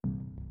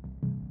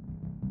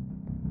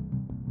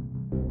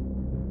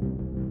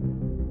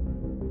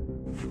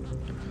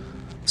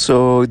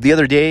So the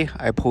other day,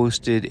 I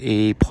posted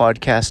a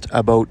podcast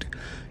about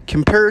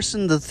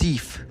Comparison the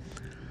Thief.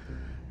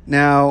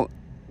 Now,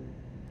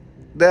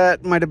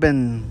 that might have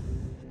been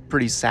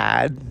pretty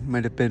sad,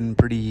 might have been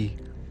pretty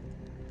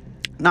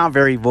not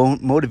very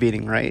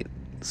motivating, right?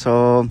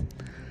 So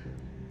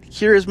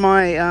here's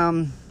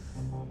my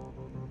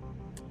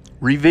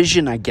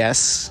revision, I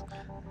guess.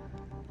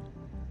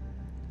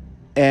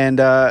 And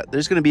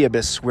there's going to be a bit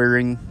of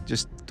swearing,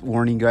 just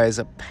warning you guys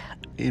up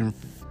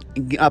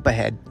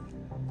ahead.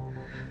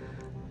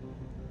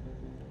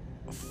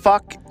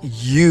 Fuck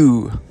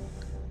you,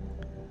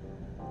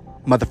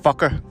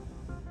 motherfucker.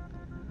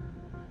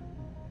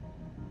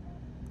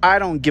 I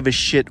don't give a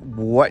shit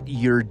what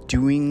you're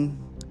doing,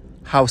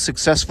 how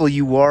successful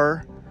you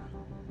are.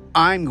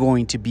 I'm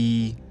going to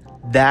be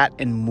that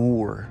and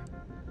more.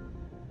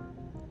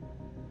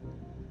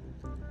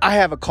 I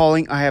have a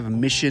calling, I have a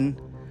mission,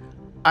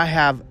 I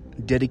have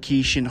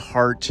dedication,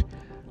 heart.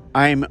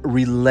 I am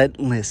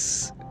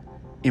relentless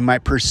in my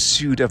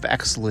pursuit of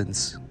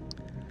excellence.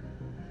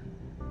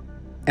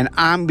 And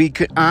I'm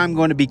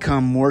going to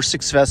become more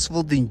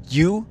successful than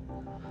you.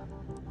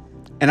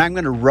 And I'm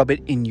going to rub it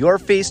in your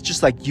face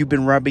just like you've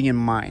been rubbing in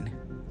mine.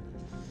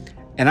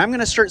 And I'm going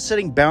to start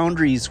setting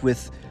boundaries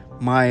with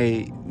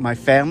my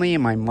family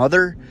and my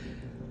mother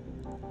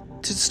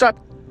to stop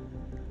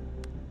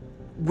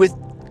with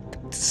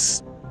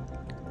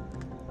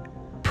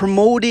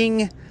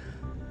promoting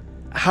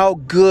how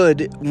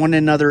good one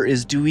another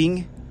is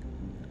doing.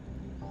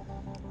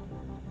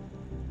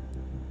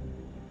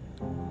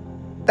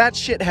 That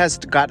shit has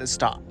got to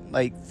stop.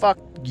 Like, fuck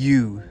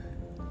you.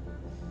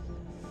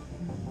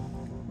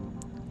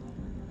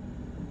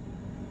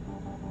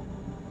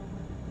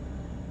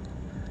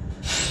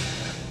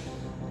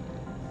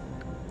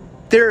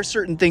 There are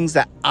certain things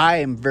that I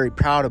am very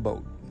proud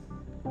about.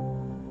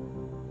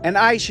 And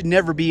I should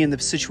never be in the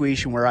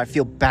situation where I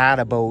feel bad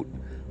about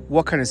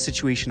what kind of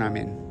situation I'm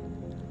in.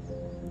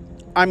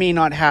 I may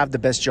not have the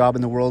best job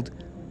in the world,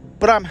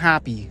 but I'm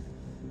happy.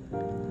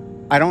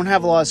 I don't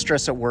have a lot of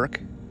stress at work.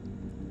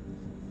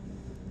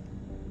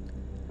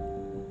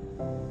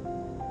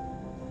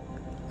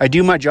 I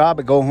do my job,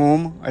 I go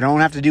home, I don't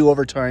have to do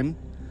overtime.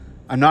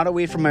 I'm not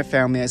away from my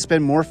family. I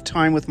spend more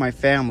time with my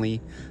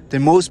family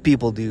than most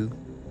people do.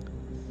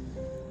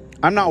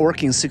 I'm not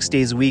working 6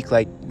 days a week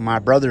like my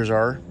brothers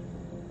are.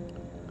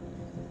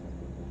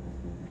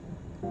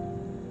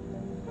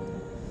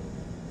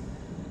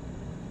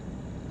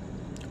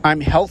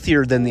 I'm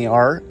healthier than they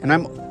are, and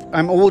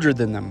I'm older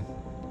than them.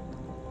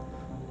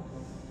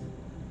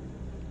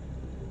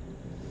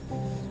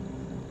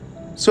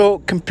 So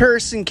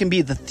comparison can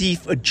be the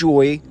thief of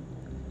joy,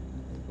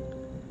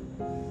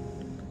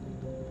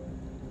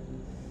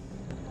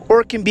 or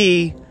it can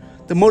be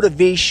the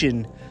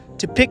motivation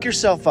to pick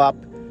yourself up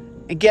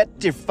and get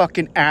your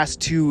fucking ass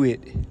to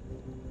it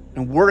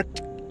and work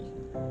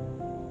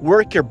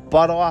your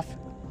butt off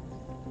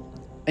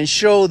and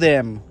show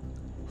them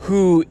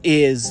who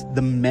is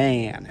the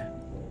man.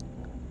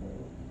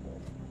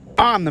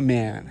 I'm the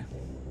man.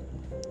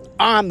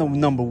 I'm the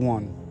number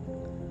one.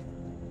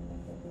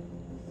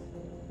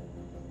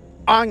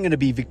 I'm going to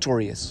be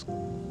victorious.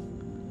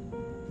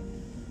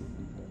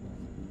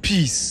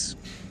 Peace.